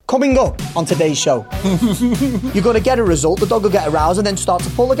Coming up on today's show, you're going to get a result, the dog will get aroused and then start to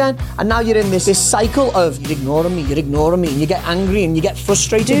pull again. And now you're in this cycle of you're ignoring me, and you get angry and you get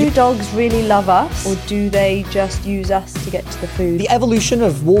frustrated. Do dogs really love us, or do they just use us to get to the food? The evolution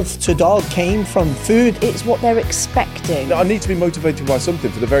of wolf to dog came from food. It's what they're expecting. I need to be motivated by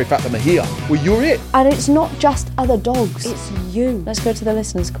something for the very fact that I'm here. Well, you're it. And it's not just other dogs, it's you. Let's go to the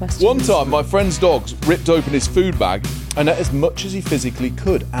listeners' questions. One time, my friend's dogs ripped open his food bag and ate as much as he physically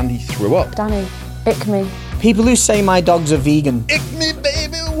could, and he threw up. Danny, ick me. People who say my dogs are vegan. Ick me,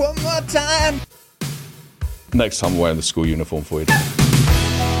 baby, one more time. Next time I'm wearing the school uniform for you.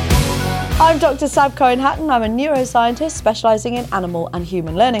 I'm Dr. Sab Cohen-Hatton. I'm a neuroscientist specialising in animal and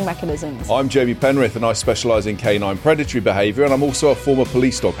human learning mechanisms. I'm Jamie Penrith and I specialise in canine predatory behaviour, and I'm also a former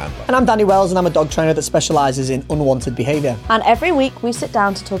police dog handler. And I'm Danny Wells and I'm a dog trainer that specialises in unwanted behaviour. And every week we sit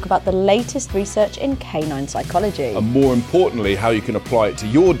down to talk about the latest research in canine psychology. And more importantly, how you can apply it to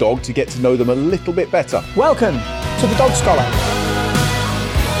your dog to get to know them a little bit better. Welcome to the Dog Scholar.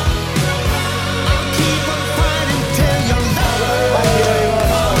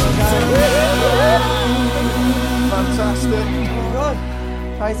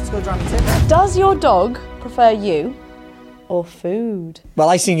 Does your dog prefer you or food? Well,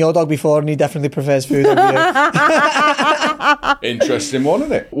 I seen your dog before and he definitely prefers food over you. Interesting one,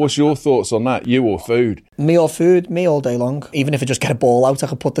 isn't it? What's your thoughts on that? You or food? Me or food? Me all day long. Even if I just get a ball out, I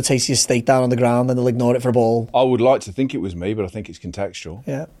could put the tastiest steak down on the ground and they'll ignore it for a ball. I would like to think it was me, but I think it's contextual.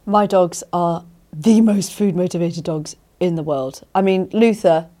 Yeah. My dogs are the most food-motivated dogs in the world. I mean,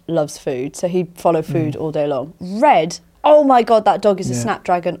 Luther loves food, so he'd follow food all day long. Red, oh my God, that dog is a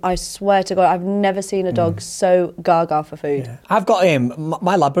snapdragon. I swear to God, I've never seen a dog so gaga for food. Yeah. I've got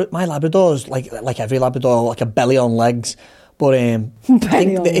my Labrador's like every Labrador, like a belly on legs. But I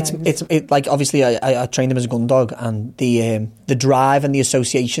think it's like obviously I trained him as a gun dog, and the drive and the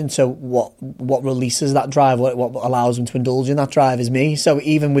association. So what releases that drive, what allows him to indulge in that drive is me. So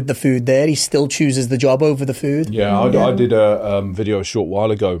even with the food there, he still chooses the job over the food. Yeah, I did a video a short while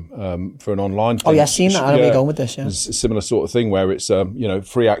ago for an online thing. Oh yeah, I've seen that. I know where you're going with this. Yeah, it's a similar sort of thing where it's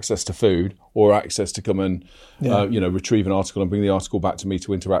free access to food or access to come and retrieve an article and bring the article back to me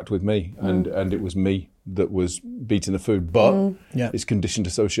to interact with me, and it was me that was beating the food, but it's conditioned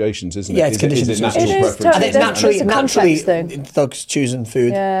associations, isn't it? Yeah, it's conditioned associations. Natural preference. And it's naturally dogs choosing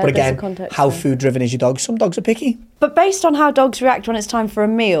food. Yeah, but again, how food driven is your dog? Some dogs are picky. But based on how dogs react when it's time for a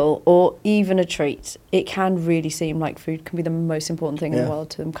meal or even a treat, it can really seem like food can be the most important thing in the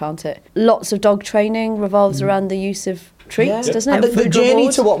world to them, can't it? Lots of dog training revolves around the use of treats, doesn't it? And the journey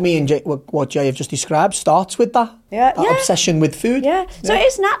to what Jay have just described starts with that obsession with food. Yeah. So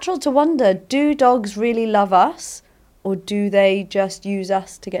it's natural to wonder, do dogs really love us, or do they just use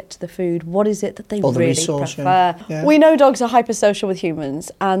us to get to the food? What is it that they really prefer? Yeah. We know dogs are hypersocial with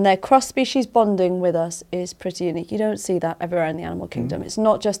humans, and their cross-species bonding with us is pretty unique. You don't see that everywhere in the animal kingdom. It's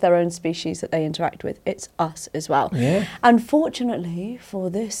not just their own species that they interact with, it's us as well. Yeah. Unfortunately,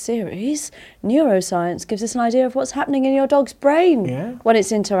 for this series, neuroscience gives us an idea of what's happening in your dog's brain when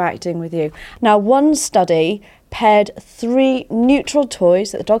it's interacting with you. Now, one study paired 3 neutral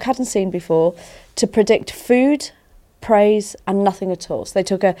toys that the dog hadn't seen before to predict food, praise and nothing at all. So they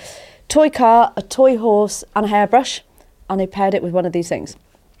took a toy car, a toy horse and a hairbrush, and they paired it with one of these things.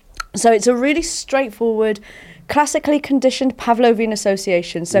 So it's a really straightforward, classically conditioned Pavlovian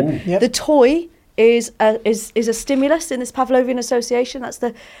association. So the toy is a stimulus in this Pavlovian association. That's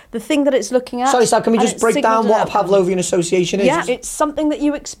the thing that it's looking at. Sorry, Sab, can we just break down what a Pavlovian association is? Yeah, it's something that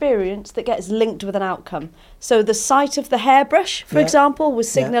you experience that gets linked with an outcome. So the sight of the hairbrush, for example,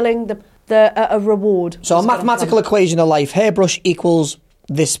 was signalling a reward. So a mathematical equation of life, hairbrush equals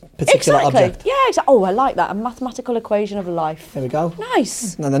this particular object. Yeah, exactly. Oh, I like that. A mathematical equation of life. There we go.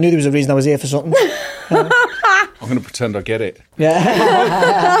 Nice. And I knew there was a reason I was here for something. I'm going to pretend I get it.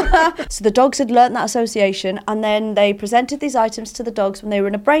 Yeah. So the dogs had learnt that association, and then they presented these items to the dogs when they were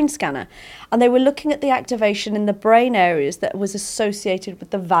in a brain scanner, and they were looking at the activation in the brain areas that was associated with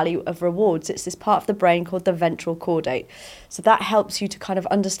the value of rewards. It's this part of the brain called the ventral caudate. So that helps you to kind of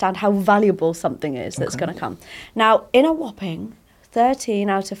understand how valuable something is that's going to come. Now, in a whopping 13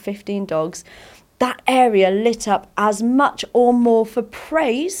 out of 15 dogs, that area lit up as much or more for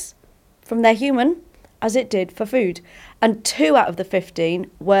praise from their human as it did for food. And 2 out of the 15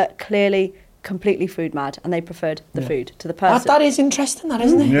 were clearly completely food mad, and they preferred the food to the person. That is interesting, that,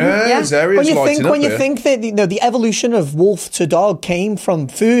 isn't it? Yeah, there's areas lighting up when you think that the evolution of wolf to dog came from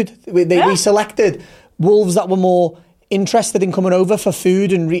food. We selected wolves that were more interested in coming over for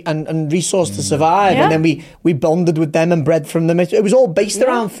food and resource to survive, and then we bonded with them and bred from them. It was all based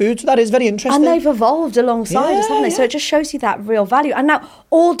around food, so that is very interesting. And they've evolved alongside us, haven't they? So it just shows you that real value. And now,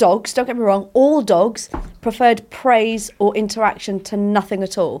 all dogs, don't get me wrong, all dogs preferred praise or interaction to nothing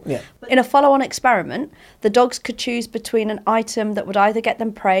at all. Yeah. In a follow-on experiment, the dogs could choose between an item that would either get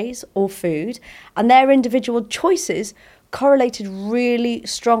them praise or food, and their individual choices correlated really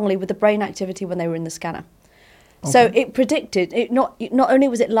strongly with the brain activity when they were in the scanner. Okay. So it predicted, not only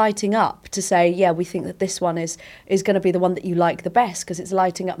was it lighting up to say, yeah, we think that this one is going to be the one that you like the best because it's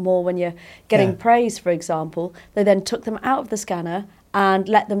lighting up more when you're getting praise, for example. They then took them out of the scanner and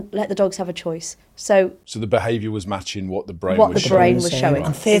let the dogs have a choice. So the behaviour was matching what the brain was showing.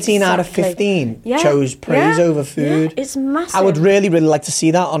 And 13 out of 15 chose praise over food. Yeah, it's massive. I would really, really like to see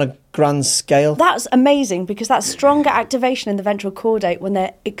that on a grand scale. That's amazing because that stronger activation in the ventral caudate when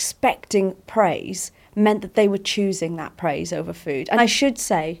they're expecting praise meant that they were choosing that praise over food. And I should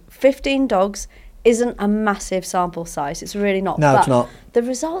say, 15 dogs isn't a massive sample size. It's really not. No, it's not. The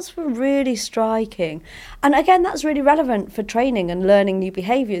results were really striking. And again, that's really relevant for training and learning new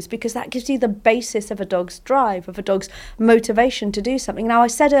behaviours because that gives you the basis of a dog's drive, of a dog's motivation to do something. Now, I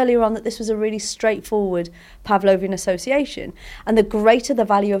said earlier on that this was a really straightforward Pavlovian association. And the greater the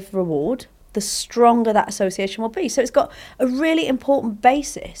value of reward, the stronger that association will be. So it's got a really important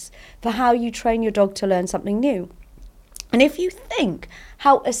basis for how you train your dog to learn something new. And if you think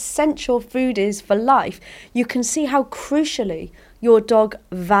how essential food is for life, you can see how crucially your dog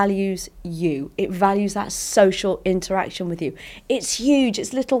values you. It values that social interaction with you. It's huge.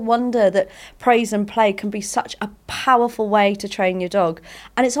 It's little wonder that praise and play can be such a powerful way to train your dog.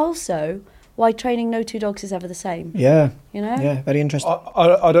 And it's also why training no two dogs is ever the same. Yeah. You know? Yeah, very interesting.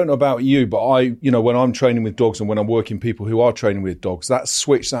 I don't know about you, but when I'm training with dogs and when I'm working people who are training with dogs, that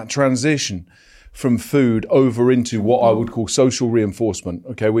switch, that transition from food over into what I would call social reinforcement.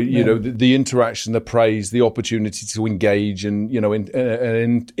 Okay, the interaction, the praise, the opportunity to engage and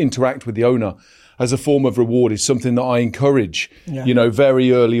interact with the owner as a form of reward is something that I encourage,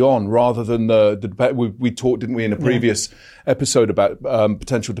 very early on, rather than we talked, didn't we, in a previous episode about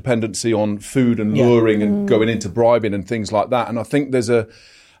potential dependency on food and luring and going into bribing and things like that. And I think there's a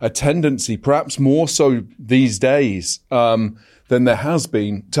tendency, perhaps more so these days than there has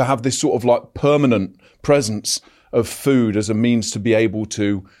been, to have this sort of like permanent presence of food as a means to be able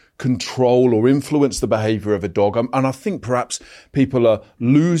to control or influence the behaviour of a dog. And I think perhaps people are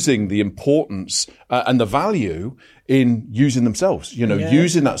losing the importance and the value in using themselves,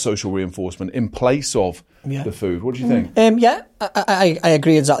 using that social reinforcement in place of the food. What do you think? I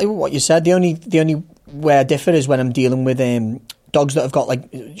agree exactly with what you said. The only way I differ is when I'm dealing with dogs that have got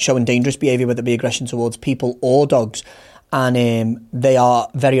showing dangerous behaviour, whether it be aggression towards people or dogs. And they are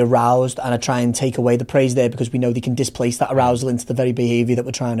very aroused, and I try and take away the praise there because we know they can displace that arousal into the very behaviour that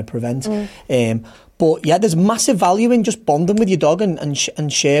we're trying to prevent. But yeah, there's massive value in just bonding with your dog and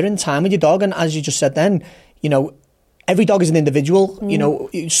sharing time with your dog. And as you just said then, every dog is an individual.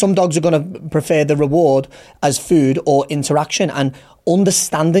 Some dogs are going to prefer the reward as food or interaction, and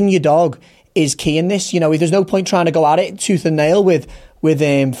understanding your dog is key in this. There's no point trying to go at it tooth and nail with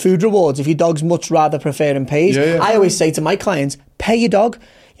food rewards if your dog's much rather preferring praise. I always say to my clients, pay your dog.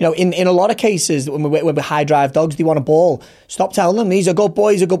 In a lot of cases, when we high drive dogs, they want a ball. Stop telling them these are good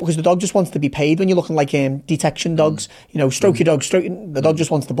boys, because the dog just wants to be paid. When you're looking like detection dogs, stroke your dog, the dog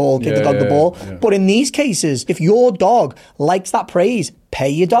just wants the ball, give the dog the ball. Yeah. But in these cases, if your dog likes that praise, pay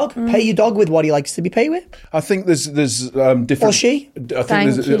your dog. Pay your dog with what he likes to be paid with. I think there's different. Or she.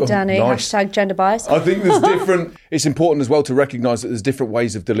 Thank you, Danny. Nice. #gender bias. I think there's different. It's important as well to recognise that there's different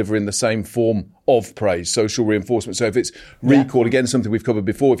ways of delivering the same form of praise, social reinforcement. So if it's recall, again, something we've covered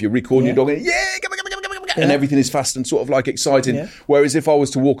before, if you're recalling your dog, and everything is fast and sort of like exciting. Yeah. Whereas if I was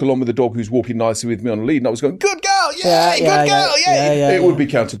to walk along with a dog who's walking nicely with me on a lead and I was going, good girl, it would be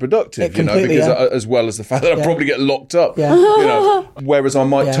counterproductive, because as well as the fact that I'd probably get locked up. Yeah. Whereas I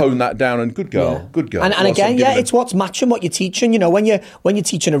might tone that down and good girl. And again, it's what's matching what you're teaching. When you're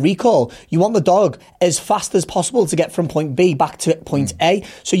teaching a recall, you want the dog as fast as possible to get from point B back to point A.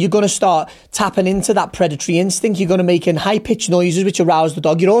 So you're going to start tapping into that predatory instinct. You're going to make high-pitched noises which arouse the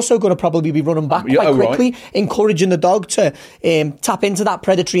dog. You're also going to probably be running back quite quickly, encouraging the dog to tap into that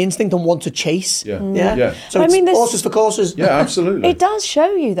predatory instinct and want to chase. Yeah. So horses for courses. Yeah, absolutely. It does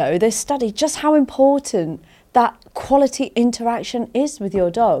show you, though, this study, just how important that quality interaction is with your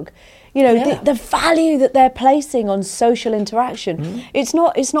dog. The value that they're placing on social interaction. It's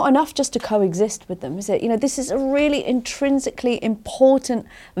not enough just to coexist with them, is it? This is a really intrinsically important,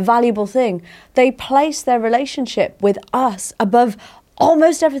 valuable thing. They place their relationship with us above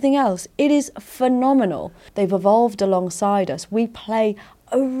almost everything else. It is phenomenal. They've evolved alongside us. We play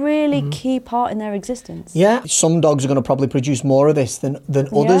a really key part in their existence. Yeah, some dogs are going to probably produce more of this than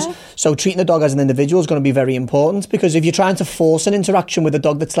others. So treating a dog as an individual is going to be very important, because if you're trying to force an interaction with a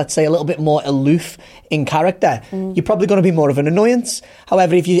dog that's, let's say, a little bit more aloof in character, you're probably going to be more of an annoyance.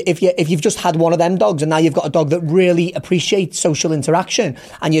 However, if you've just had one of them dogs and now you've got a dog that really appreciates social interaction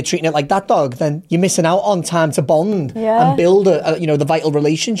and you're treating it like that dog, then you're missing out on time to bond and build the vital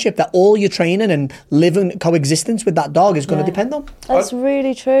relationship that all your training and living coexistence with that dog is going to depend on. That's really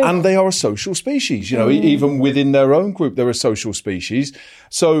true. And they are a social species, even within their own group, they're a social species.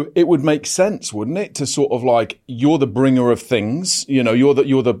 So it would make sense, wouldn't it, to sort of like, you're the bringer of things, you're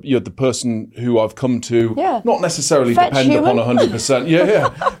the person who I've come to, not necessarily depend upon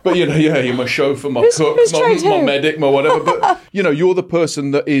 100%. But you're my chauffeur, my cook, my medic, my whatever. But you're the person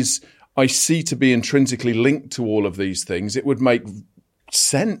that I see to be intrinsically linked to all of these things. It would make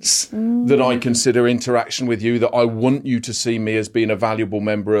sense that I consider interaction with you, that I want you to see me as being a valuable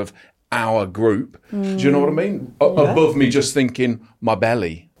member of our group. Do you know what I mean? Above me just thinking my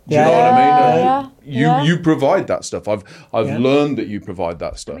belly. Do you know what I mean? You provide that stuff. I've learned that you provide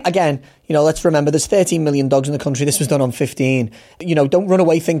that stuff. Again, let's remember there's 13 million dogs in the country. This was done on 15. Don't run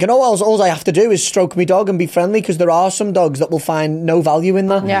away thinking, all I have to do is stroke my dog and be friendly, because there are some dogs that will find no value in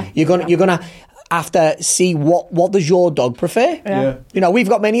that. Yeah. You're gonna have to see what does your dog prefer. We've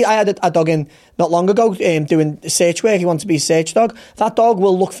got many. I had a dog in not long ago doing search work. He wanted to be a search dog. That dog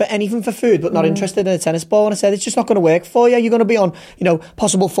will look for anything for food, but not interested in a tennis ball. And I said, it's just not going to work for you. You're going to be on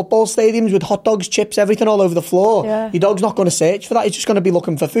possible football stadiums with hot dogs, chips, everything all over the floor. Your dog's not going to search for that. He's just going to be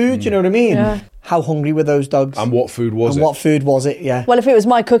looking for food. You know what I mean? How hungry were those dogs? And what food was it? What food was it? Yeah. Well, if it was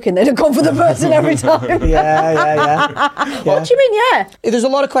my cooking, they'd have gone for the person every time. Yeah. What do you mean? Yeah. There's a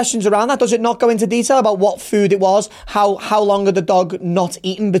lot of questions around that. Does it not go into detail about what food it was? How long had the dog not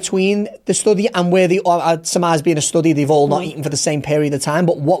eaten between the study and where I'd surmise being a study, they've all not eaten for the same period of time.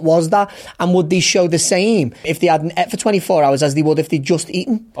 But what was that? And would these show the same if they hadn't ate for 24 hours as they would if they'd just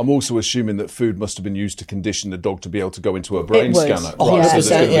eaten? I'm also assuming that food must have been used to condition the dog to be able to go into a brain scanner. 100%, so there's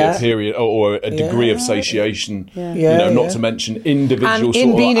going to be a period or a degree of satiation, not to mention individual and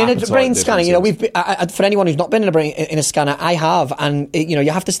in being in a brain scanner, for anyone who's not been in a scanner, I have, and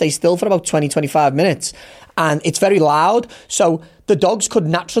you have to stay still for about 20-25 minutes, and it's very loud, so the dogs could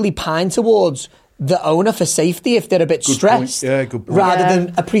naturally pine towards the owner for safety if they're a bit stressed, good point. rather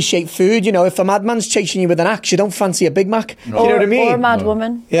than appreciate food. If a madman's chasing you with an axe, you don't fancy a Big Mac. No. Do you know what I mean? Or a mad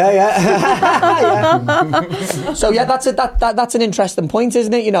woman. Yeah. So that's an interesting point,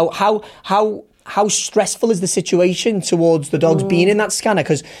 isn't it? How stressful is the situation towards the dogs being in that scanner?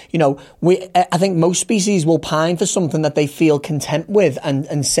 Because, I think most species will pine for something that they feel content with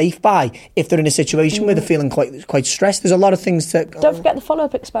and safe by if they're in a situation where they're feeling quite stressed. There's a lot of things to... Don't forget the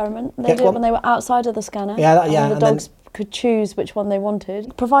follow-up experiment. They did it when they were outside of the scanner. And the dogs could choose which one they wanted.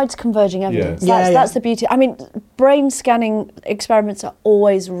 It provides converging evidence. That's the beauty. I mean, brain scanning experiments are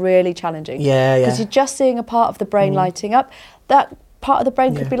always really challenging. Because you're just seeing a part of the brain lighting up. That part of the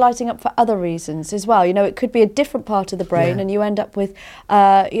brain could be lighting up for other reasons as well. It could be a different part of the brain, and you end up with,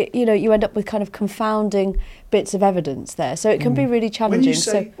 kind of confounding bits of evidence there. So it can be really challenging.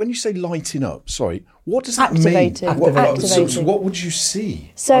 When you say lighting up, what does that activating. mean? Activating. So what would you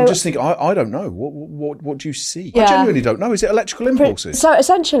see? So I'm just thinking, I don't know. What do you see? I genuinely don't know. Is it electrical impulses? So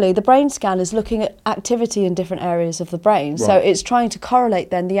essentially, the brain scan is looking at activity in different areas of the brain. Right. So it's trying to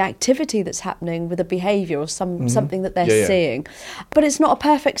correlate then the activity that's happening with a behaviour or something that they're seeing. But it's not a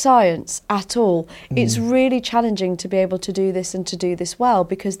perfect science at all. It's really challenging to be able to do this and to do this well,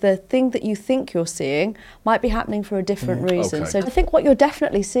 because the thing that you think you're seeing might be happening for a different reason. Okay. So I think what you're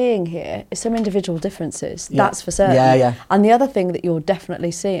definitely seeing here is some individual differences. That's for certain. And the other thing that you're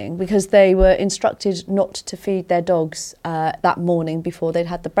definitely seeing, because they were instructed not to feed their dogs that morning before they'd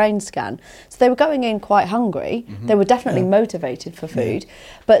had the brain scan. So they were going in quite hungry. They were definitely motivated for food.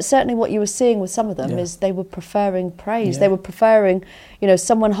 But certainly what you were seeing with some of them is they were preferring praise. They were preferring,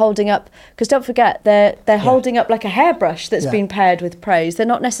 someone holding up, because don't forget, they're holding up like a hairbrush that's been paired with praise. They're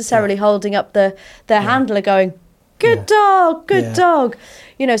not necessarily holding up their handler going, good dog, good dog.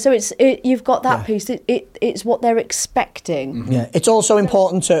 So you've got that piece. It's what they're expecting. Yeah, it's also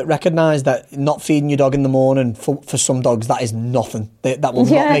important to recognise that not feeding your dog in the morning for some dogs, that is nothing. That will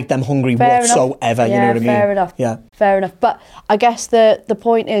not make them hungry whatsoever. You know what I mean? Fair enough. Yeah, fair enough. But I guess the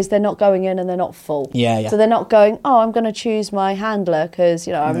point is they're not going in and they're not full. Yeah. So they're not going, I'm going to choose my handler because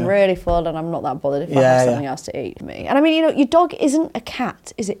I'm really full and I'm not that bothered if I have something else to eat. Me. And I mean, your dog isn't a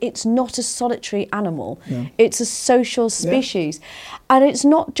cat, is it? It's not a solitary animal. Yeah. It's a social species. And it's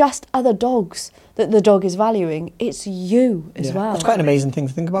not just other dogs that the dog is valuing, it's you as well. That's quite an amazing thing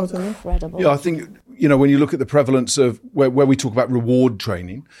to think about, isn't it? Incredible. Yeah, I think, when you look at the prevalence of where we talk about reward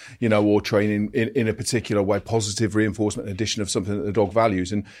training, or training in a particular way, positive reinforcement, addition of something that the dog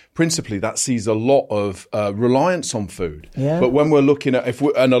values, and principally that sees a lot of reliance on food. Yeah. But when we're looking at,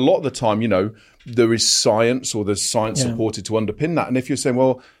 and a lot of the time, there is science or there's science supported to underpin that. And if you're saying,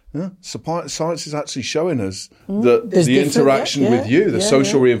 well, science is actually showing us that the interaction with you, the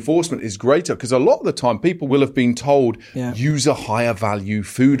social reinforcement is greater, because a lot of the time people will have been told, use a higher value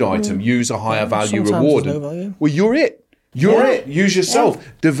food item, use a higher value reward. No value. Well, you're it. You're it. Use yourself.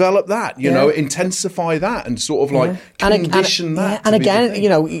 Develop that, intensify that and sort of like condition that. And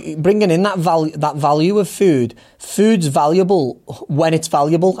again, bringing in that value of food. Food's valuable when it's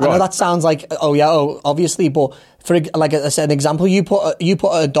valuable. Right. I know that sounds like, obviously, but for like I said, an example, you put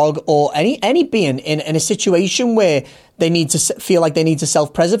a dog or any being in a situation where they need to feel like they need to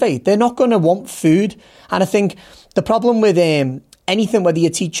self-preservate. They're not going to want food. And I think the problem with anything, whether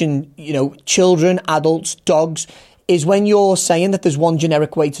you're teaching, children, adults, dogs, is when you're saying that there's one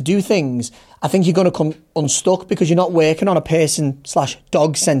generic way to do things, I think you're going to come unstuck because you're not working on a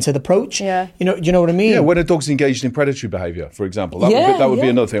person/dog centered approach. Yeah. Do you know what I mean? Yeah, when a dog's engaged in predatory behaviour, for example, that would be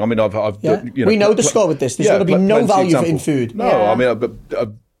another thing. I mean, we know the score with this. There's going to be no value in food. No, I mean, a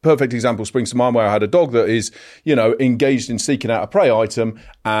perfect example springs to mind where I had a dog that is, engaged in seeking out a prey item,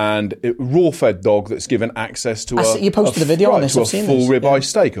 and a raw-fed dog that's given access to you posted a video on this. To a full ribeye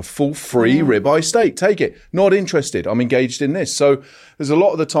steak, a full free ribeye steak. Take it. Not interested. I'm engaged in this. So there's a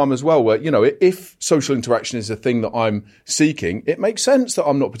lot of the time as well where, if social interaction is a thing that I'm seeking, it makes sense that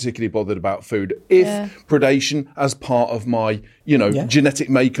I'm not particularly bothered about food. If predation as part of my, genetic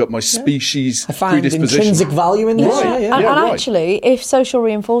makeup, my species predisposition. Intrinsic value in this. Right. And actually, if social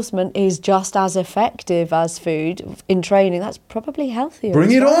reinforcement is just as effective as food in training, that's probably healthier.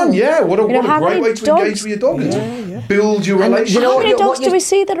 Bring it on, What a great way to engage with your dog and to build your relationship. How many dogs do we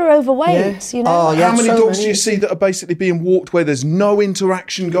see that are overweight? How many dogs do you see that are basically being walked where there's no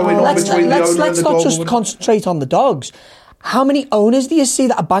interaction going on between the owner and the dog? Let's not just concentrate on the dogs. How many owners do you see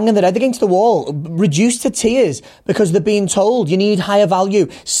that are banging their head against the wall, reduced to tears because they're being told you need higher value,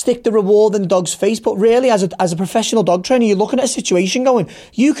 stick the reward in the dog's face? But really, as a professional dog trainer, you're looking at a situation going,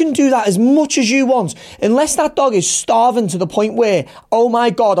 you can do that as much as you want. Unless that dog is starving to the point where, oh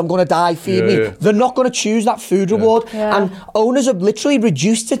my God, I'm going to die, feed me. They're not going to choose that food reward. Yeah. And owners are literally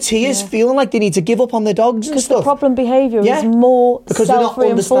reduced to tears, feeling like they need to give up on their dogs and stuff. Because the problem behaviour is more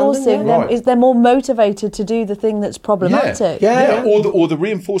self-reinforcing. They're more motivated to do the thing that's problematic. Or the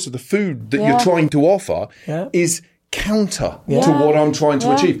reinforcer, the food that you're trying to offer is counter to what I'm trying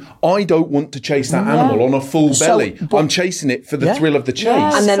to achieve. I don't want to chase that animal on a full belly. I'm chasing it for the thrill of the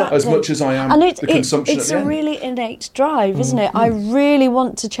chase, and then as much as I am the consumption. It's a really innate drive, isn't it? I really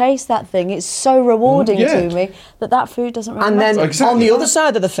want to chase that thing. It's so rewarding to me that food doesn't really matter. And then on the other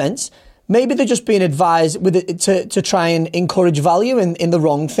side of the fence, maybe they're just being advised with it to try and encourage value in the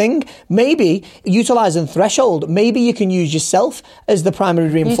wrong thing. Maybe utilising threshold. Maybe you can use yourself as the primary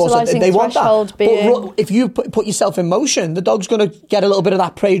reinforcer. They want that. But if you put yourself in motion, the dog's going to get a little bit of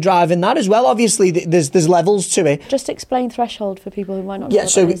that prey drive in that as well. Obviously, there's levels to it. Just explain threshold for people who might not know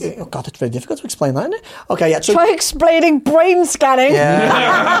what that is. Oh God, it's very difficult to explain that, isn't it? Okay, yeah. So try explaining brain scanning.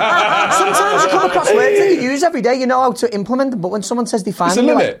 Yeah. Sometimes you come across words that you use every day. You know how to implement them, but when someone says define, it's a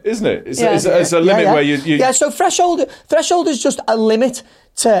limit, isn't it? It's a limit where you... Yeah, so threshold is just a limit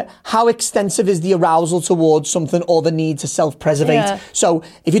to how extensive is the arousal towards something or the need to self-preservate. Yeah. So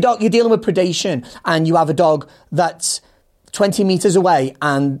if you're dealing with predation and you have a dog that's 20 metres away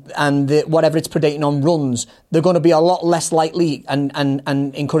and whatever it's predating on runs, they're going to be a lot less likely and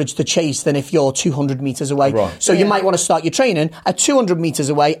encouraged to chase than if you're 200 metres away. Right. So you might want to start your training at 200 metres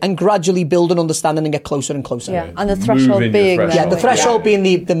away and gradually build an understanding and get closer and closer. Yeah, and the threshold being... the threshold being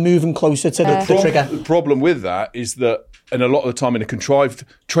the moving closer to the trigger. The problem with that is that, and a lot of the time in a contrived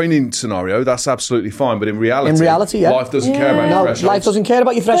training scenario, that's absolutely fine. But in reality, life doesn't care about your thresholds. Life doesn't care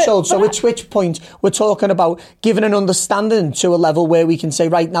about your threshold. So at which point we're talking about giving an understanding to a level where we can say,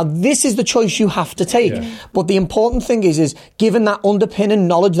 right, now this is the choice you have to take. Yeah. But the important thing is given that underpinning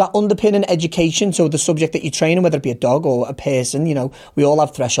knowledge, that underpinning education, so the subject that you're training, whether it be a dog or a person, we all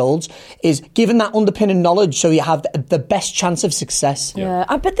have thresholds, is given that underpinning knowledge so you have the best chance of success. Yeah.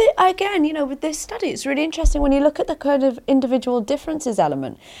 But again, with this study, it's really interesting when you look at the kind of individual differences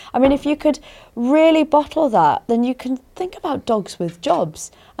element. I mean, if you could really bottle that, then you can think about dogs with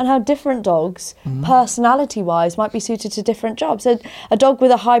jobs and how different dogs, personality-wise, might be suited to different jobs. A dog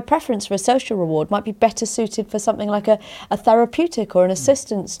with a high preference for a social reward might be better suited for something like a therapeutic or an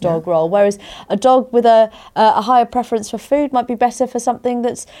assistance dog role, whereas a dog with a higher preference for food might be better for something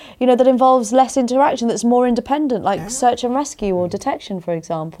that's, you know, that involves less interaction, that's more independent, like search and rescue or detection, for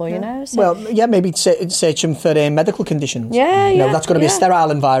example, you know? So, well, maybe searching for medical conditions. You know, that's going to be a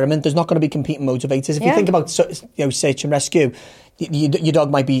sterile environment. There's not going to be competing motivators. If you think about, search and rescue, your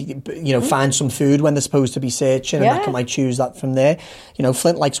dog might be, find some food when they're supposed to be searching, and that might choose that from there. You know,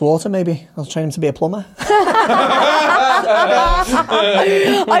 Flint likes water, maybe. I'll train him to be a plumber.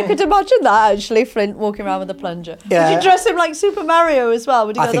 I could imagine that, actually, Flint walking around with a plunger. Yeah. Would you dress him like Super Mario as well?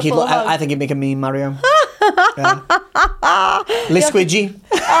 Would you I think he'd make a mean Mario. Squidgy.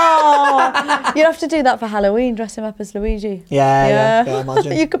 Oh, you'd have to do that for Halloween, dress him up as Luigi. Yeah,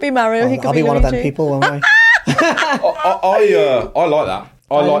 imagine. You could be Mario, he could I'll be be one Luigi. of them people, won't I? I like that.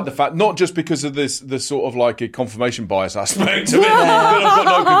 I like the fact, not just because of the sort of like a confirmation bias aspect of it that I've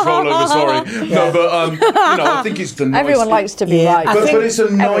got no control over, sorry. No, but, I think it's the nice... Everyone likes to be right. But it's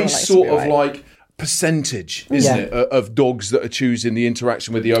a nice sort of like percentage, isn't it, of dogs that are choosing the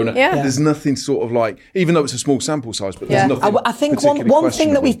interaction with the owner. Yeah. There's nothing sort of like, even though it's a small sample size, but there's nothing I think one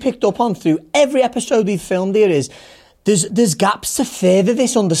thing that we've picked up on through every episode we've filmed here is there's gaps to further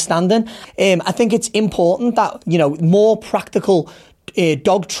this understanding. I think it's important that, more practical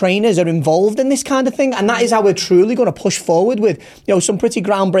dog trainers are involved in this kind of thing, and that is how we're truly going to push forward with some pretty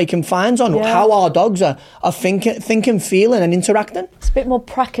groundbreaking finds on how our dogs are thinking, feeling and interacting. It's a bit more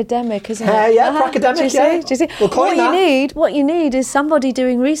pracademic, isn't it? Pracademic. Do you see? What you need is somebody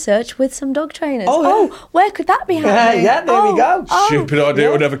doing research with some dog trainers. Where could that be happening? There we go. Stupid idea,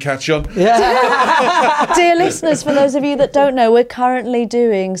 it would never catch on. Dear listeners, for those of you that don't know, we're currently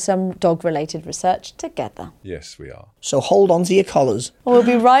doing some dog-related research together. Yes, we are. So hold on to your collars. We'll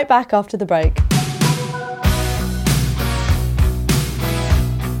be right back after the break.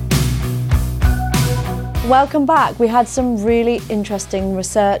 Welcome back. We had some really interesting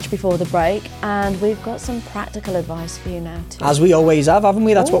research before the break, and we've got some practical advice for you now too. As we always have, haven't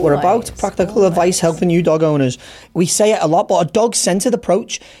we? That's what we're about. Practical advice helping you dog owners. We say it a lot, but a dog-centered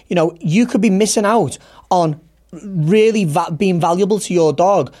approach, you could be missing out on really being valuable to your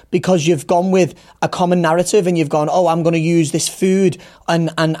dog because you've gone with a common narrative and you've gone, I'm going to use this food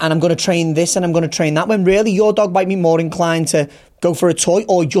and I'm going to train this and I'm going to train that, when really your dog might be more inclined to go for a toy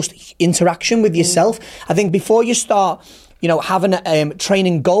or just interaction with yourself. I think before you start having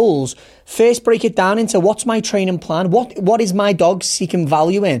training goals, first break it down into what's my training plan, what is my dog seeking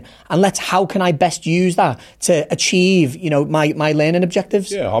value in, and how can I best use that to achieve, my learning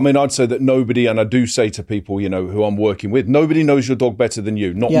objectives. Yeah, I mean, I'd say that nobody, and I do say to people, who I'm working with, nobody knows your dog better than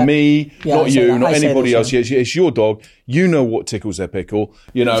you. Not me, not you, not anybody else. It's your dog. You know what tickles their pickle,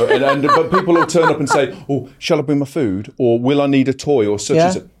 but people will turn up and say, shall I bring my food? Or will I need a toy? Or such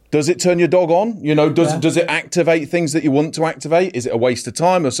and such. Does it turn your dog on? Does it activate things that you want to activate? Is it a waste of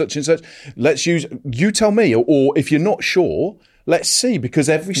time or such and such? You tell me, or if you're not sure, let's see, because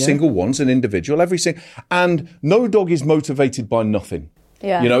every single one's an individual, and no dog is motivated by nothing.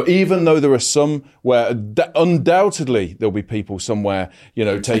 Yeah. Even though there are some where undoubtedly there'll be people somewhere,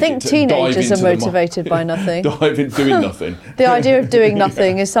 I think teenagers are motivated by nothing. Doing nothing. The idea of doing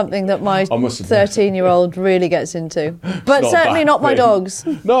nothing is something that my 13-year-old really gets into. But certainly not my dogs.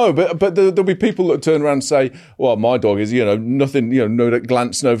 No, but there'll be people that turn around and say, well, my dog is, nothing,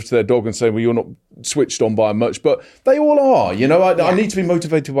 glancing over to their dog and saying, well, you're not switched on by much, but they all are. I need to be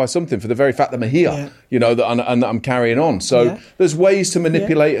motivated by something for the very fact that I'm here, and that I'm carrying on. So there's ways to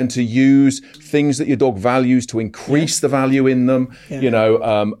manipulate and to use things that your dog values to increase the value in them.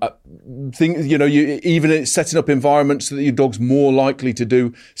 Even setting up environments so that your dog's more likely to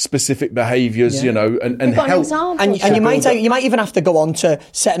do specific behaviours, and help. And you might even have to go on to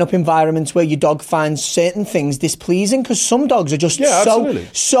setting up environments where your dog finds certain things displeasing, because some dogs are just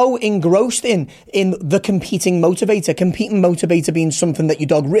so engrossed in the competing motivator being something that your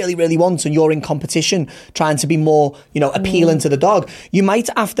dog really, really wants, and you're in competition trying to be more, appealing to the dog. You might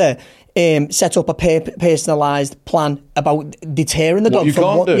have to set up a personalised plan about deterring the dog. You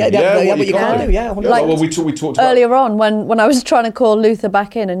can't do. What you can't do. Yeah, like, we talked about earlier on when I was trying to call Luther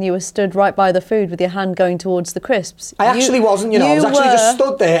back in, and you were stood right by the food with your hand going towards the crisps. I actually wasn't. I was actually just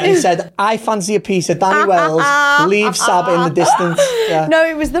stood there and said, "I fancy a piece of Danny Wells. Leave Sab in the distance." Yeah. No,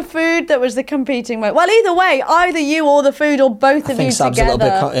 it was the food that was the competing. Well, either way, either you or the food, or both of you Sab's together. a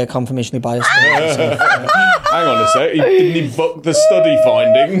little bit confirmationally biased. Hang on a sec. Didn't he buck the study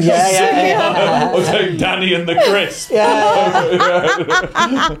findings? Yeah. I'll take Danny and the crisp.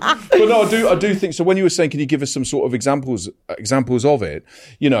 But no, I do think so. When you were saying, can you give us some sort of examples of it?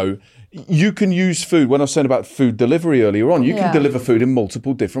 You know, you can use food. When I was saying about food delivery earlier on, you can deliver food in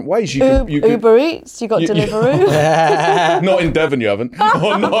multiple different ways. You can Uber Eats. You got Deliveroo. Not in Devon, you haven't.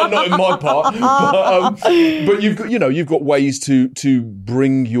 Not in my part. But you've got ways to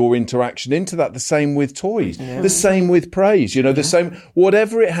bring your interaction into that. The same with toys. The same with praise. You know, the same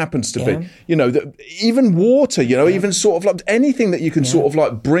whatever it happens to be. You know, even water. You know, even sort of like anything that you can sort of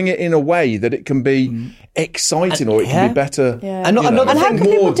like bring it in a way that it can be exciting or it can be better. And how can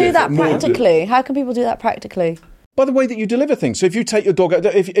people do that practically? How can people do that practically? By the way that you deliver things. So if you take your dog,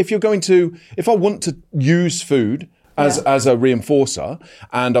 if I want to use food as a reinforcer,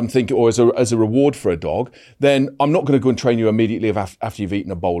 and I'm thinking, or as a reward for a dog, then I'm not going to go and train you immediately after you've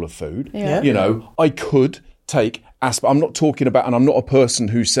eaten a bowl of food. You know, I could take I'm not talking about, and I'm not a person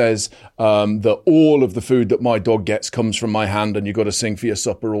who says that all of the food that my dog gets comes from my hand and you've got to sing for your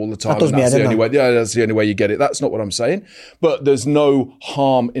supper all the time. That's the only way. Yeah, that's the only way you get it. That's not what I'm saying. But there's no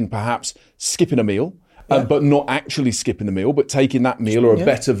harm in perhaps skipping a meal. But not actually skipping the meal, but taking that meal or a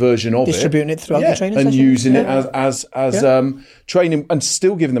better version of distributing it throughout the training and session. Using it as training and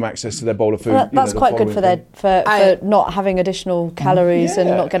still giving them access to their bowl of food. Well, that's quite good for not having additional calories and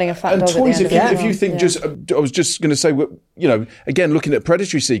not getting a fat dog. Toys, if you think I was just going to say, you know, again looking at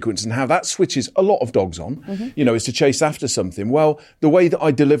predatory sequence and how that switches a lot of dogs on, you know, is to chase after something. Well, the way that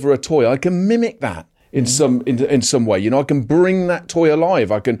I deliver a toy, I can mimic that. In some way, you know, I can bring that toy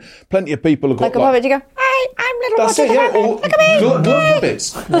alive. Plenty of people have got like a puppet. You go, hey, I'm little. That's it. Yeah, look at me.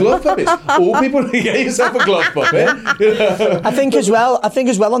 Glove puppets. All people get yourself a glove puppet. I think as well.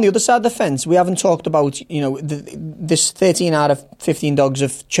 On the other side of the fence, we haven't talked about, you know, this 13 out of 15 dogs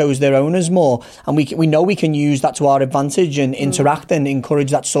have chose their owners more, and we know we can use that to our advantage and interact and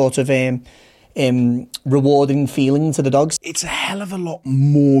encourage that sort of rewarding feeling to the dogs. It's a hell of a lot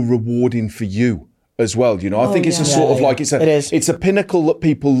more rewarding for you as well, you know. I think it's a sort of like it's a pinnacle that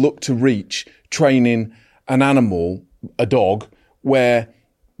people look to reach, training an animal, a dog, where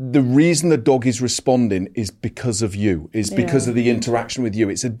the reason the dog is responding is because of you, is because of the interaction with you.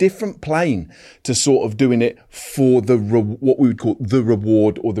 It's a different plane to sort of doing it for the what we would call the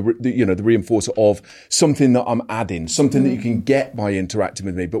reward or the reinforcer of something that I'm adding, something that you can get by interacting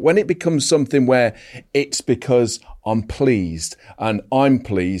with me. But when it becomes something where it's because I'm pleased and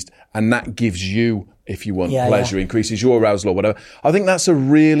that gives you, if you want, pleasure, increases your arousal or whatever, I think that's a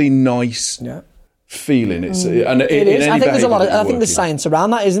really nice feeling. It is. I think there's a lot. I think there's science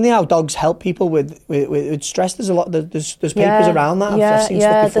around that, isn't there? How dogs help people with stress. There's a lot. There's papers around that. I've seen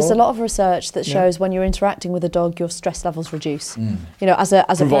stuff before. There's a lot of research that shows when you're interacting with a dog, your stress levels reduce. You know, as a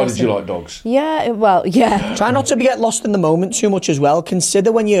provided person. You like dogs. Try not to get lost in the moment too much as well.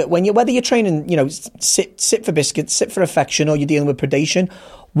 Consider when you whether you're training, you know, sit for biscuits, sit for affection, or you're dealing with predation.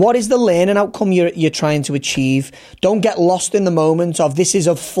 What is the learning outcome you're trying to achieve? Don't get lost in the moment of this is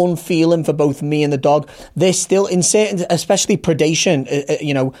a fun feeling for both me and the dog. There's still in certain, especially predation,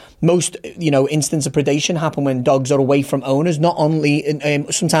 most, instances of predation happen when dogs are away from owners, not only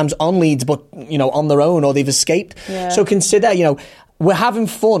sometimes on leads, but, on their own or they've escaped. Yeah. So consider, we're having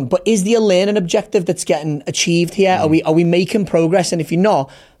fun, but is there a learning objective that's getting achieved here? Are we making progress? And if you're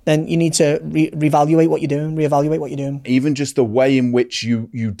not, then you need to reevaluate what you're doing. Even just the way in which you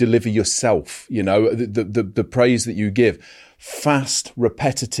deliver yourself, the praise that you give. Fast,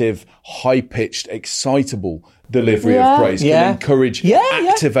 repetitive, high-pitched, excitable delivery of praise can encourage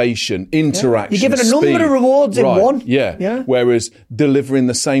activation, interaction, You're given a number of rewards in one. Yeah. Whereas delivering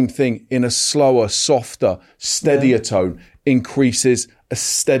the same thing in a slower, softer, steadier tone increases a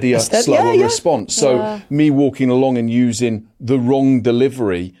steadier, slower response. So me walking along and using the wrong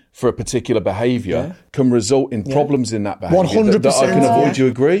delivery for a particular behaviour can result in problems in that behaviour 100%, that I can avoid. You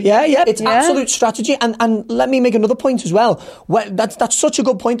agree? Yeah. It's absolute strategy. And let me make another point as well. That's such a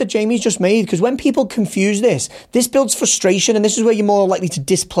good point that Jamie's just made, because when people confuse this builds frustration, and this is where you're more likely to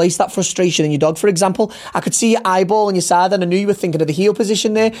displace that frustration in your dog. For example, I could see your eyeball on your side and I knew you were thinking of the heel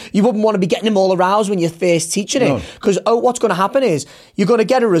position there. You wouldn't want to be getting him all aroused when you're first teaching it, because what's going to happen is you're going to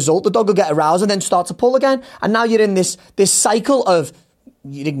get a result, the dog will get aroused and then start to pull again, and now you're in this cycle of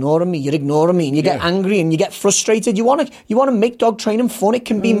you're ignoring me, and you get angry and you get frustrated. You want to make dog training fun. It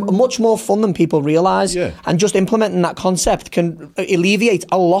can be much more fun than people realise, and just implementing that concept can alleviate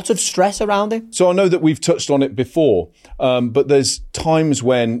a lot of stress around it. So I know that we've touched on it before, but there's times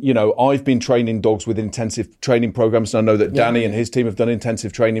when, I've been training dogs with intensive training programs, and I know that Danny and his team have done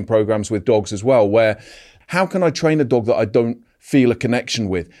intensive training programs with dogs as well, where how can I train a dog that I don't feel a connection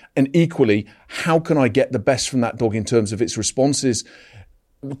with? And equally, how can I get the best from that dog in terms of its responses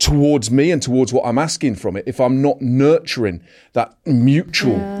towards me and towards what I'm asking from it, if I'm not nurturing that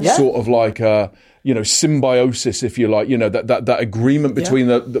mutual sort of like symbiosis, if you like, that agreement between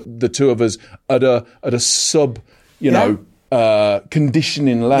the two of us at a sub,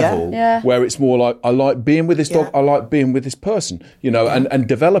 conditioning level, where it's more like, I like being with this dog, I like being with this person, and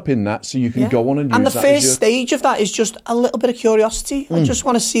developing that so you can go on and use that. And the first stage of that is just a little bit of curiosity. I just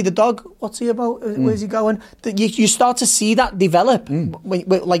want to see the dog. What's he about? Where's he going? You start to see that develop,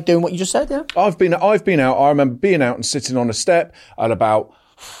 like doing what you just said, I've been out. I remember being out and sitting on a step at about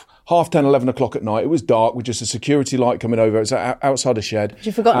 10:30, 11 o'clock at night. It was dark with just a security light coming over. It was outside a shed. Had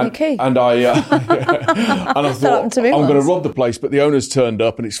you forgotten your key? And I thought, I'm going to rob the place, but the owner's turned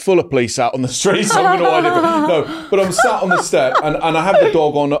up and it's full of police out on the street, so I'm going to hide it. No, but I'm sat on the step and I have the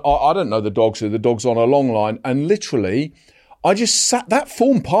dog on, I don't know the dog, so the dog's on a long line, and literally I just sat, that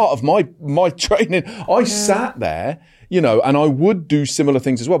formed part of my training. I sat there, and I would do similar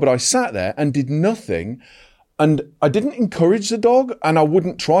things as well, but I sat there and did nothing. And I didn't encourage the dog, and I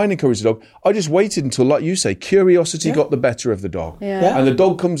wouldn't try and encourage the dog. I just waited until, like you say, curiosity got the better of the dog. Yeah. And the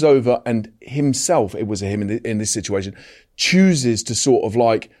dog comes over and himself, it was a him in this situation, chooses to sort of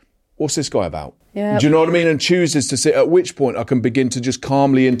like, what's this guy about? Yeah. Do you know what I mean? And chooses to sit, at which point I can begin to just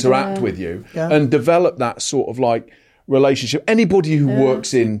calmly interact with you and develop that sort of like relationship. Anybody who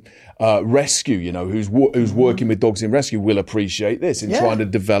works in rescue, who's working with dogs in rescue will appreciate this in trying to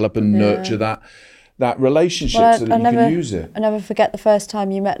develop and nurture that relationship so that you can use it. I never forget the first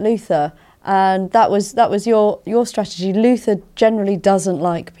time you met Luther, and that was your strategy. Luther generally doesn't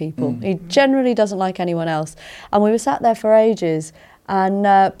like people. He generally doesn't like anyone else. And we were sat there for ages, and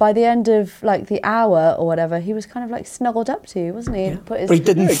by the end of like the hour or whatever, he was kind of like snuggled up to you, wasn't he? Yeah. But he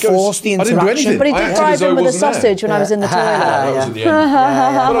didn't force the interaction. I didn't do anything. But he did bribe him with a sausage when I was in the toilet. That was at the end.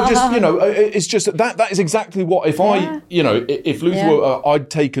 But I just, it's just that is exactly what, if if Luther I'd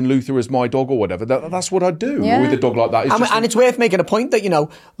taken Luther as my dog or whatever, that's what I'd do with a dog like that. And it's worth making a point that,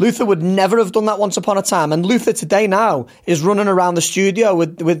 Luther would never have done that once upon a time. And Luther today now is running around the studio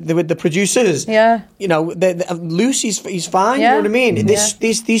with the producers. Yeah. Lucy's he's fine, you know what I mean?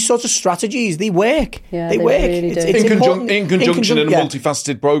 These sorts of strategies, they work. Yeah, they work. Really in conjunction in a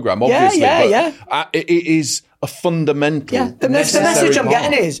multifaceted programme, obviously. It is a fundamental. Yeah, the message I'm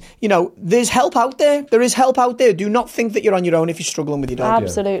getting is, there's help out there. There is help out there. Do not think that you're on your own if you're struggling with your dog.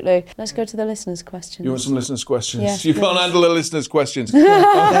 Absolutely. Yeah. Let's go to the listeners' questions. You want some listeners' questions? Yes, you can't handle the listeners' questions. Question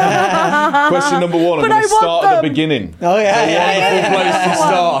number one. I'm going to start at the beginning. Oh, yeah. It's a wonderful place to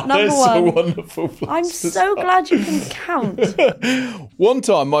start. It's a wonderful place. I'm so glad you can count. One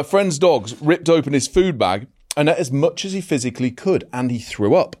time, my friend's dogs ripped open his food bag and ate as much as he physically could, and he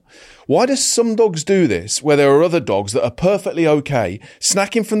threw up. Why do some dogs do this where there are other dogs that are perfectly okay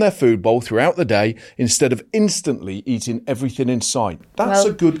snacking from their food bowl throughout the day instead of instantly eating everything in sight? That's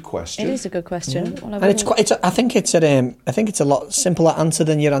a good question. It is a good question. And I think it's a lot simpler answer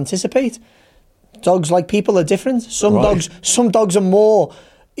than you'd anticipate. Dogs, like people, are different. Some dogs are more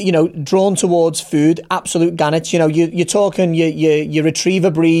drawn towards food, absolute gannets. You're talking your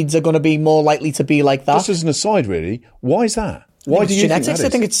retriever breeds are going to be more likely to be like that. Just as an aside, really, why is that? Why do you genetics? think that is? I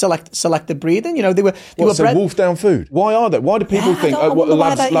think it's selective breeding. They were bred. Wolf down food. Why are they? Why do people think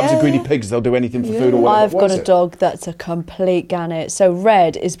labs are greedy pigs? They'll do anything for food or whatever. I've got a dog that's a complete gannet. So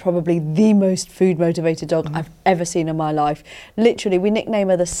Red is probably the most food motivated dog I've ever seen in my life. Literally, we nickname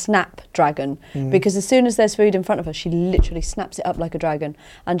her the Snap Dragon because as soon as there's food in front of her, she literally snaps it up like a dragon,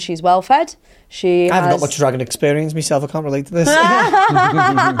 and she's well fed. I haven't got much dragon experience myself. I can't relate to this.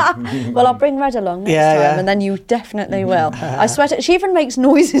 Well, I'll bring Red along next time, and then you definitely will. I swear to, she even makes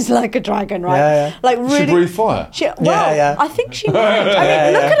noises like a dragon, right? Yeah. Like really. She breathe fire. I think she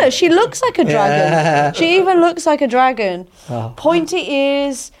might. Look at her. She looks like a dragon. She even looks like a dragon. Oh. Pointy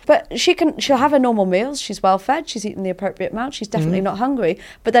ears, but she'll have her normal meals. She's well fed. She's eating the appropriate amount. She's definitely not hungry.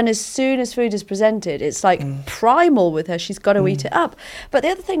 But then as soon as food is presented, it's like primal with her. She's got to eat it up. But the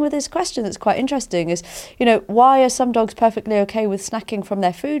other thing with this question that's quite interesting is, why are some dogs perfectly okay with snacking from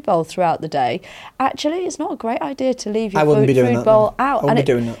their food bowl throughout the day? Actually, it's not a great idea to leave your food bowl out. And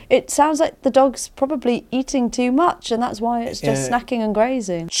it sounds like the dog's probably eating too much, and that's why it's just snacking and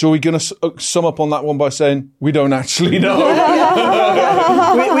grazing. So we're going to sum up on that one by saying we don't actually know.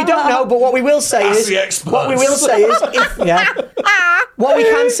 we don't know, but what we will say what we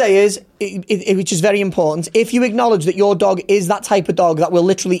can say is, which is very important, if you acknowledge that your dog is that type of dog that will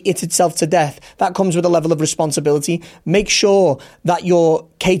literally eat itself to death, that comes with a level of responsibility. Make sure that you're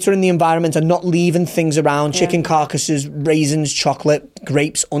catering the environment and not leaving things around, chicken carcasses, raisins, chocolate,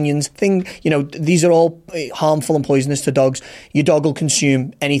 grapes, onions, these are all harmful and poisonous to dogs. Your dog will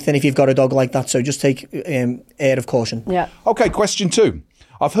consume anything if you've got a dog like that, so just take air of caution. Yeah. Okay, question 2.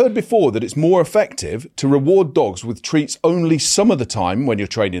 I've heard before that it's more effective to reward dogs with treats only some of the time when you're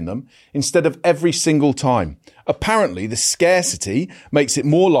training them, instead of every single time. Apparently, the scarcity makes it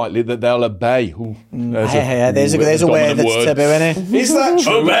more likely that they'll obey. There's a word that's taboo, isn't it? Is that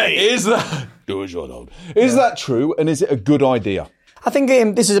true? Obey. Do as you're told. Is that true, and is it a good idea? I think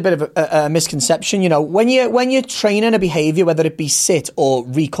this is a bit of a misconception. You know, when you're training a behaviour, whether it be sit or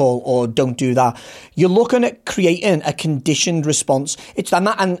recall or don't do that, you're looking at creating a conditioned response. This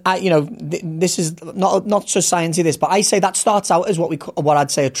is not so sciencey this, but I say that starts out as what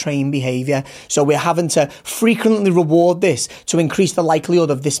I'd say a trained behaviour. So we're having to frequently reward this to increase the likelihood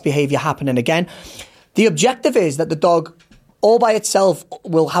of this behaviour happening again. The objective is that the dog, all by itself,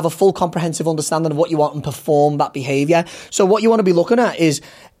 will have a full comprehensive understanding of what you want and perform that behaviour. So what you want to be looking at is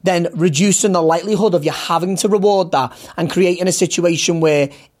then reducing the likelihood of you having to reward that and creating a situation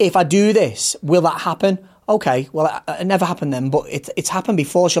where, if I do this, will that happen? Okay, well, it never happened then, but it's happened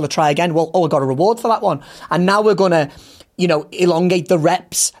before. Shall I try again? Well, I got a reward for that one. And now we're going to, elongate the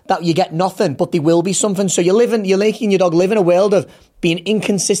reps that you get nothing, but there will be something. So you're making your dog live in a world of being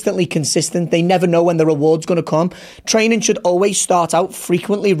inconsistently consistent. They never know when the reward's going to come. Training should always start out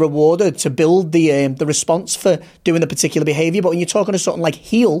frequently rewarded to build the response for doing the particular behaviour. But when you're talking to something like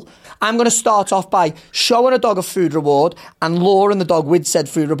heel, I'm going to start off by showing a dog a food reward and luring the dog with said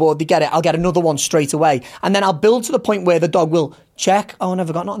food reward. They get it, I'll get another one straight away. And then I'll build to the point where the dog will check, oh,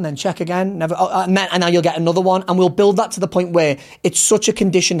 never got nothing, then check again, never, and now you'll get another one. And we'll build that to the point where it's such a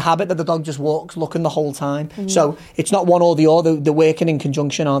conditioned habit that the dog just walks looking the whole time. Mm-hmm. So it's not one or the other, they're working in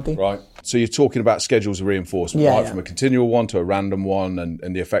conjunction, aren't they? Right. So you're talking about schedules of reinforcement, right? From a continual one to a random one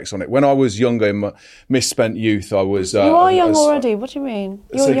and the effects on it. When I was younger, in my misspent youth, I was... you are young already. What do you mean?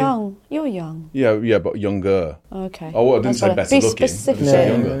 You're young. You're young. Yeah, but younger. Okay. Oh, I didn't say better looking. Specific. I said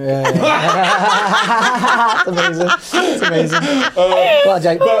younger. It's amazing.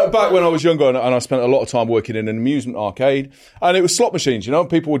 Back when I was younger, and I spent a lot of time working in an amusement arcade, and it was slot machines,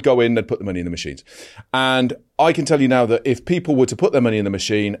 people would go in, they'd put the money in the machines. And I can tell you now that if people were to put their money in the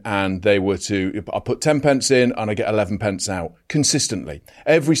machine and I put 10 pence in and I get 11 pence out consistently,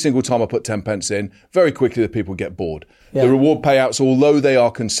 every single time I put 10 pence in, very quickly the people get bored. Yeah. The reward payouts, although they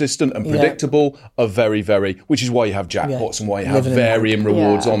are consistent and predictable, are very, very, which is why you have jackpots and why you have varying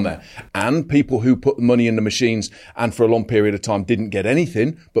rewards on there. And people who put the money in the machines and for a long period of time didn't get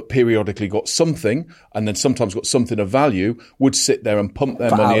anything, but periodically got something, and then sometimes got something of value, would sit there and pump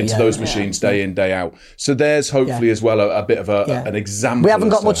their money into those machines day in, day out. So there's hopefully as well a bit of an example. We haven't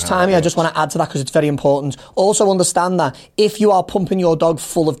got much time here. I just want to add to that because it's very important. Also understand that if you are pumping your dog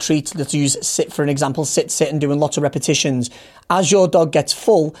full of treats, let's use sit for an example, sit and doing lots of repetitions, as your dog gets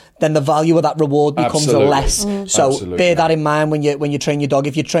full, then the value of that reward becomes less. So bear that in mind when you train your dog.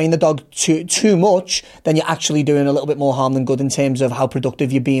 If you train the dog too much, then you're actually doing a little bit more harm than good in terms of how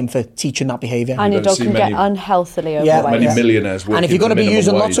productive you're being for teaching that behaviour. And your dog can get unhealthily overweight. Many millionaires working. And if you're going to be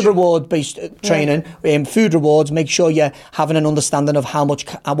using lots of reward-based training, food rewards, make sure you're having an understanding of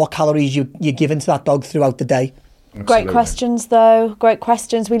what calories you're giving to that dog throughout the day. Absolutely. Great questions, though. Great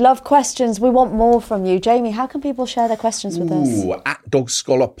questions. We love questions. We want more from you. Jamie, how can people share their questions with us? At Dog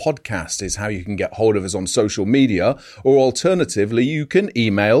Scholar Podcast is how you can get hold of us on social media, or alternatively, you can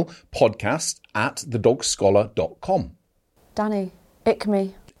email podcast@thedogscholar.com. Danny, ick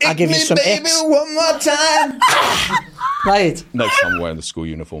me. I'll give you some icks. One more time. Right. Next time I'm wearing the school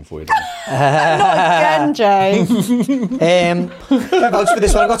uniform for you, Danny. Not again, Jay. For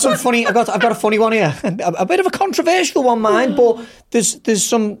this one, I've got some funny. I've got a funny one here. A bit of a controversial one, mine, but there's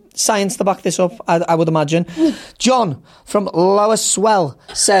some science to back this up. I would imagine. John from Lower Swell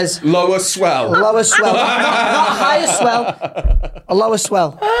says. Lower Swell, not higher swell. A lower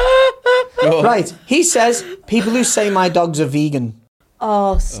swell. Right. He says people who say my dogs are vegan.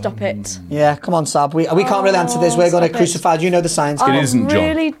 Oh, stop it. Yeah, come on, Sab. We can't really answer this. We're going to crucify you. You know the science. It isn't, John. I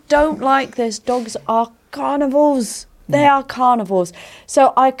really don't like this. Dogs are carnivores. They are carnivores.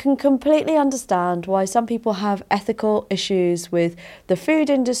 So I can completely understand why some people have ethical issues with the food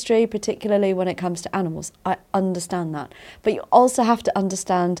industry, particularly when it comes to animals. I understand that. But you also have to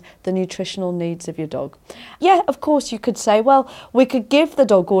understand the nutritional needs of your dog. Yeah, of course, you could say, well, we could give the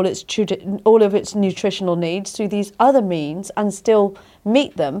dog all of its nutritional needs through these other means and still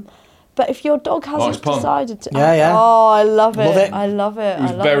meet them. But if your dog hasn't decided to... Yeah. Oh, I love it. I love it. It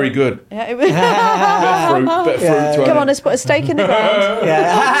was very good. Yeah, it was... bit of fruit. Come on, let's put a stake in the ground. Yeah.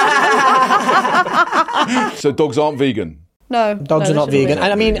 So dogs aren't vegan? No. Dogs are not vegan.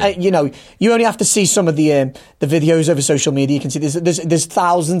 And I mean, you only have to see some of the videos over social media. You can see there's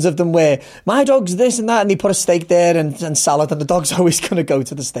thousands of them where my dog's this and that, and they put a steak there and salad, and the dog's always going to go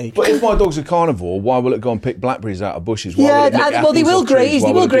to the steak. But if my dog's a carnivore, why will it go and pick blackberries out of bushes? Why well, they will graze.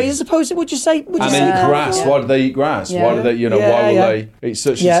 They will graze, I suppose. Would you say? Eat grass. Yeah. Why do they eat grass? Yeah. Why do they? Why will they eat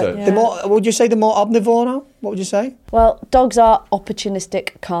such and such? The more, would you say, the more omnivore now? What would you say? Well, dogs are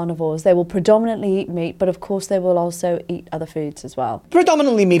opportunistic carnivores. They will predominantly eat meat, but of course they will also eat other foods as well.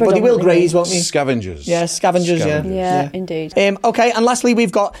 Predominantly meat, but they will graze, won't they? Scavengers. Yeah, scavengers. Yeah, indeed. Okay, and lastly,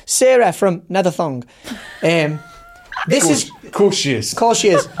 we've got Sarah from Netherthong. Of course she is. Of course she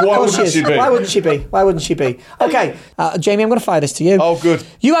is. Why wouldn't she be? Okay, Jamie, I'm going to fire this to you. Oh, good.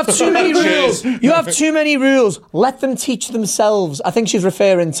 You have too many rules. You have too many rules. Let them teach themselves. I think she's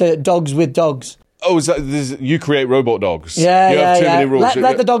referring to dogs with dogs. Oh, you create robot dogs. You have too many rules.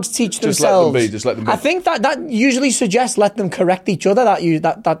 Let the dogs teach themselves. Just let them be. I think that usually suggests let them correct each other,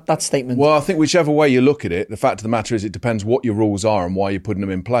 that statement. Well, I think whichever way you look at it, the fact of the matter is it depends what your rules are and why you're putting them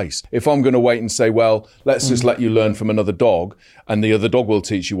in place. If I'm going to wait and say, well, let's just let you learn from another dog and the other dog will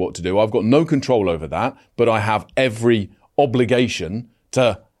teach you what to do, I've got no control over that, but I have every obligation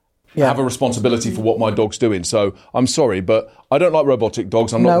to have a responsibility for what my dog's doing. So I'm sorry, but I don't like robotic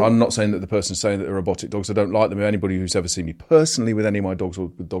dogs. I'm not saying that the person's saying that they're robotic dogs. I don't like them. Anybody who's ever seen me personally with any of my dogs or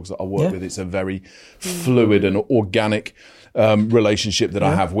with dogs that I work with, it's a very fluid and organic relationship that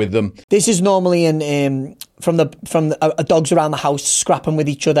I have with them. This is normally from the dogs around the house scrapping with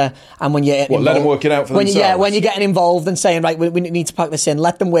each other, and when you let them work it out for themselves. When you're getting involved and saying, right, we need to pack this in,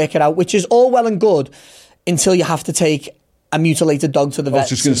 let them work it out, which is all well and good until you have to take a mutilated dog to the vet. I was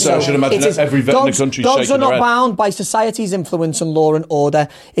just going to say, I should imagine every vet in the country shaking their head. Dogs are not bound by society's influence and law and order.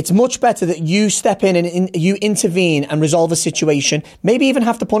 It's much better that you step in and you intervene and resolve a situation, maybe even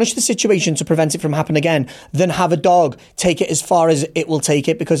have to punish the situation to prevent it from happening again, than have a dog take it as far as it will take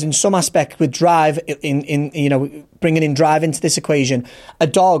it. Because in some aspect, with drive, bringing in drive into this equation, a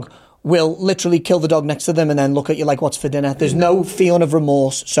dog will literally kill the dog next to them and then look at you like, what's for dinner? There's no feeling of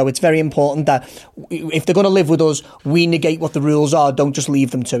remorse. So it's very important that if they're going to live with us, we negate what the rules are. Don't just leave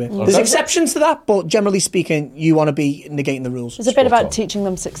them to it. Okay. There's exceptions to that, but generally speaking, you want to be negating the rules. It's a bit about teaching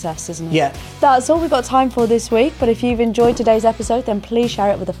them success, isn't it? Yeah. That's all we've got time for this week. But if you've enjoyed today's episode, then please share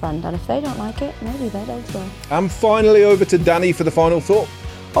it with a friend. And if they don't like it, maybe their dogs will. And finally, over to Danny for the final thought.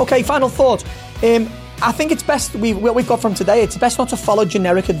 Okay, final thought. I think it's best, what we've got from today, it's best not to follow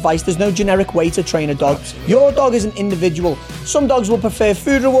generic advice. There's no generic way to train a dog. Absolutely. Your dog is an individual. Some dogs will prefer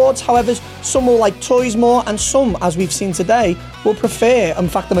food rewards, however, some will like toys more, and some, as we've seen today, will prefer, in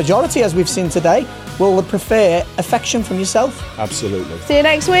fact the majority as we've seen today, will prefer affection from yourself. Absolutely. See you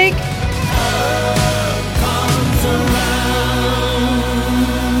next week.